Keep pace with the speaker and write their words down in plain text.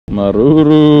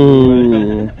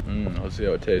Maruru. Let's see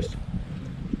how it tastes.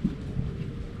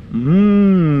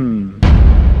 Mmm.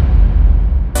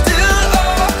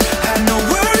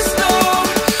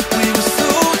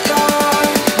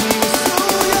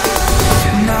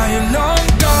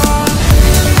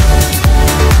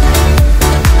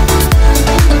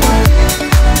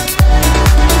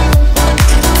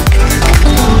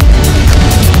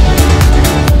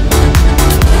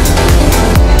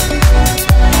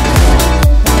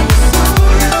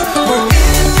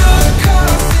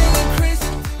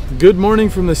 Good morning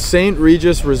from the St.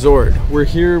 Regis Resort. We're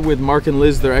here with Mark and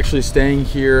Liz. They're actually staying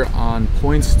here on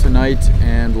points tonight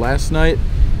and last night,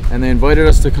 and they invited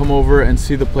us to come over and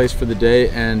see the place for the day.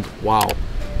 And wow,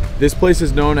 this place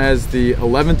is known as the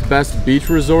 11th best beach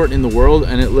resort in the world,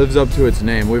 and it lives up to its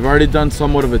name. We've already done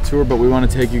somewhat of a tour, but we want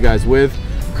to take you guys with.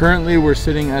 Currently we're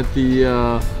sitting at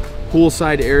the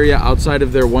poolside area outside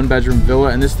of their 1-bedroom villa,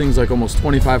 and this thing's like almost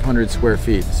 2,500 square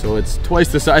feet. So it's twice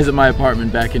the size of my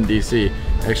apartment back in DC.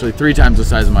 Actually 3 times the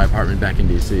size of my apartment back in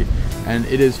DC. And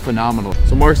it is phenomenal.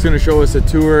 So Mark's gonna show us a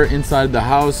tour inside the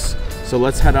house. So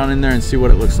let's head on in there and see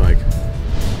what it looks like.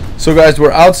 So guys,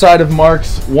 we're outside of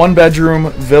Mark's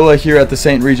 1-bedroom villa here at the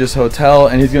St. Regis Hotel,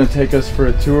 and he's gonna take us for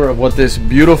a tour of what this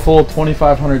beautiful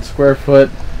 2,500 square foot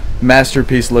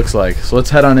masterpiece looks like. So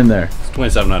let's head on in there. It's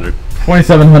 2,700.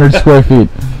 2,700 square feet.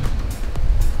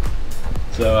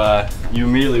 So you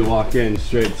immediately walk in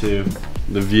straight to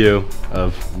the view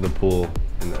of the pool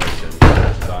and the ocean.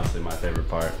 That's honestly my favorite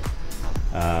part.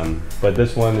 But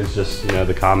this one is just, you know,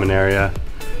 the common area.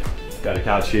 Got a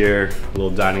couch here, a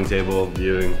little dining table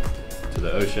viewing to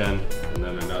the ocean, and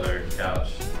then another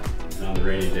couch. And on the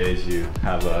rainy days, you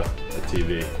have a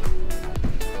TV.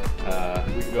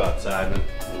 We can go outside and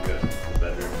we'll go to the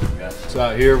bedroom, I guess. So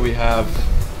out here we have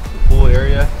the pool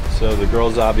area. So the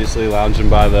girls obviously lounging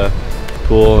by the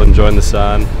pool, enjoying the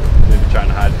sun, maybe trying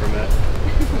to hide from it.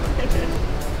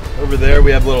 Over there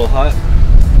we have a little hut.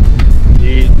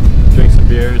 Eat, drink some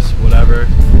beers, whatever.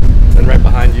 And right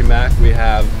behind you, Mac, we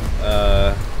have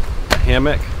a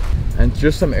hammock. And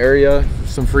just some area,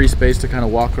 some free space to kind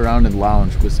of walk around and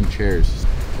lounge with some chairs.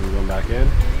 And we're going back in.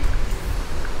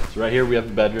 So right here we have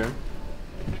the bedroom.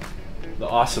 The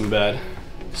awesome bed,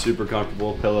 super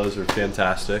comfortable, pillows are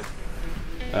fantastic.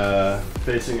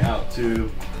 Facing out to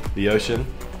the ocean.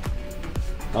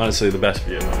 Honestly, the best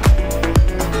view.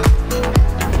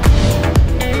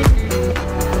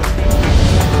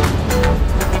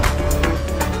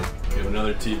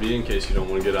 TV in case you don't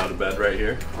want to get out of bed right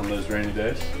here on those rainy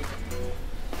days.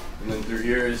 And then through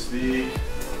here is the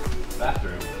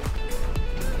bathroom.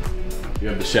 You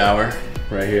have the shower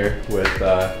right here with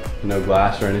no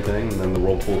glass or anything, and then the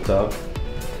whirlpool tub.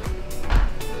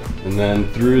 And then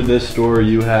through this door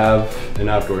you have an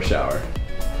outdoor shower.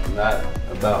 And that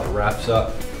about wraps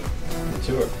up the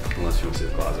tour, unless you want to see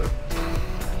the closet.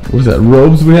 What is that,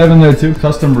 robes we have in there too?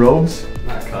 Custom robes?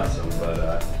 Not custom,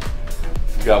 but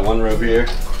we've got one robe here.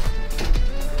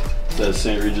 It says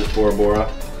St. Regis Bora Bora.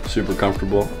 Super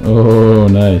comfortable. Oh,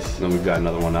 nice. And then we've got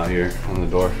another one out here on the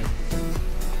door.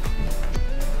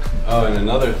 Oh, and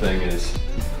another thing is,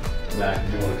 Mac,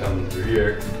 if you want to come through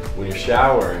here, when you're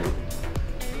showering,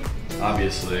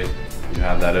 obviously, you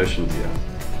have that ocean view.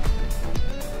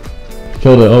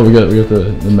 Killed it. Oh, we got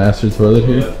the master toilet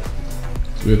here.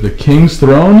 So we have the King's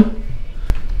Throne.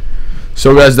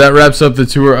 So guys, that wraps up the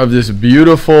tour of this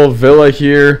beautiful villa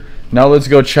here. Now let's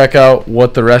go check out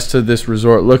what the rest of this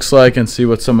resort looks like and see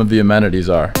what some of the amenities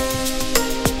are.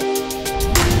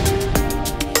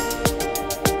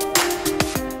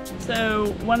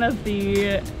 So one of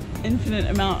the infinite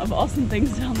amount of awesome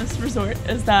things on this resort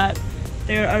is that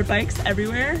there are bikes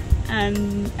everywhere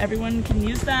and everyone can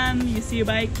use them. You see a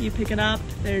bike, you pick it up.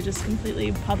 They're just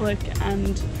completely public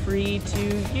and free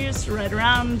to use to ride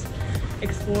around,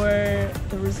 explore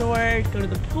the resort, go to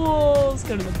the pools,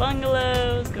 go to the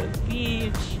bungalows, go to the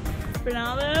beach. For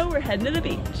now though, we're heading to the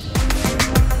beach.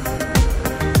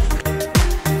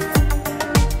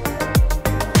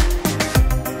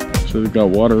 So we've got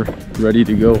water ready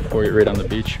to go for you right on the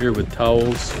beach here with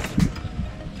towels.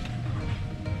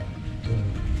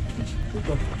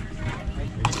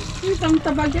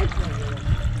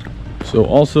 So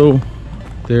also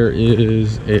there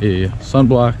is a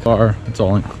sunblock bar. It's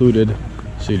all included.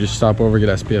 So you just stop over, get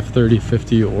SPF 30,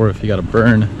 50, or if you got a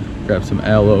burn, grab some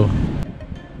aloe.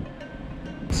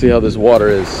 See how this water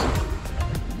is.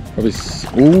 Probably,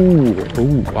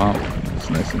 ooh, wow. It's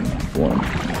nice and warm.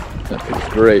 That feels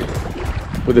great.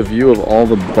 With a view of all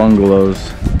the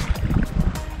bungalows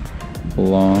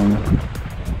along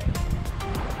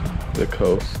the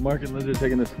coast. Mark and Liz are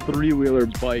taking this 3-wheeler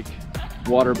bike,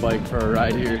 water bike, for a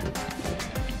ride here.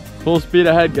 Full speed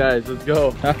ahead, guys. Let's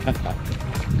go.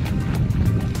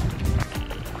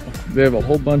 They have a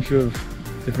whole bunch of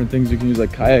different things you can use,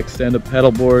 like kayaks, stand-up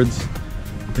paddle boards.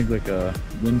 I think like a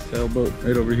wind sailboat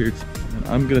right over here. And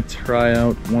I'm gonna try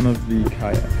out one of the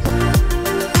kayaks.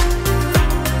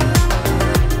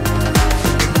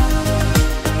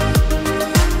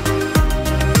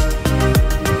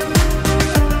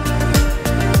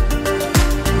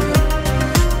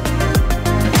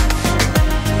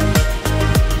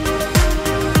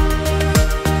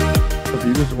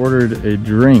 You just ordered a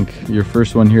drink, your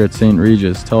first one here at St.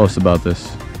 Regis. Tell us about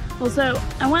this. Well, so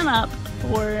I went up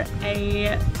for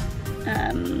a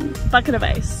bucket of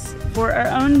ice for our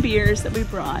own beers that we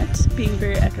brought, being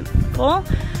very economical,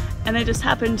 and I just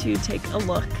happened to take a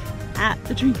look at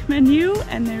the drink menu,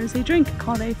 and there's a drink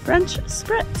called a French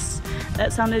Spritz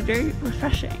that sounded very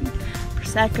refreshing.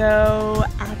 Prosecco,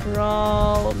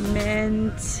 Aperol,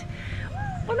 mint.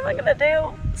 What am I gonna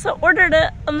do? So ordered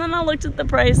it, and then I looked at the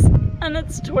price, and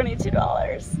it's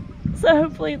 $22. So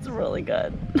hopefully it's really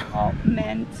good. Oh,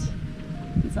 mint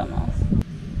and something else.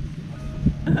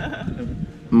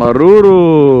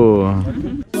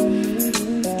 Maruru!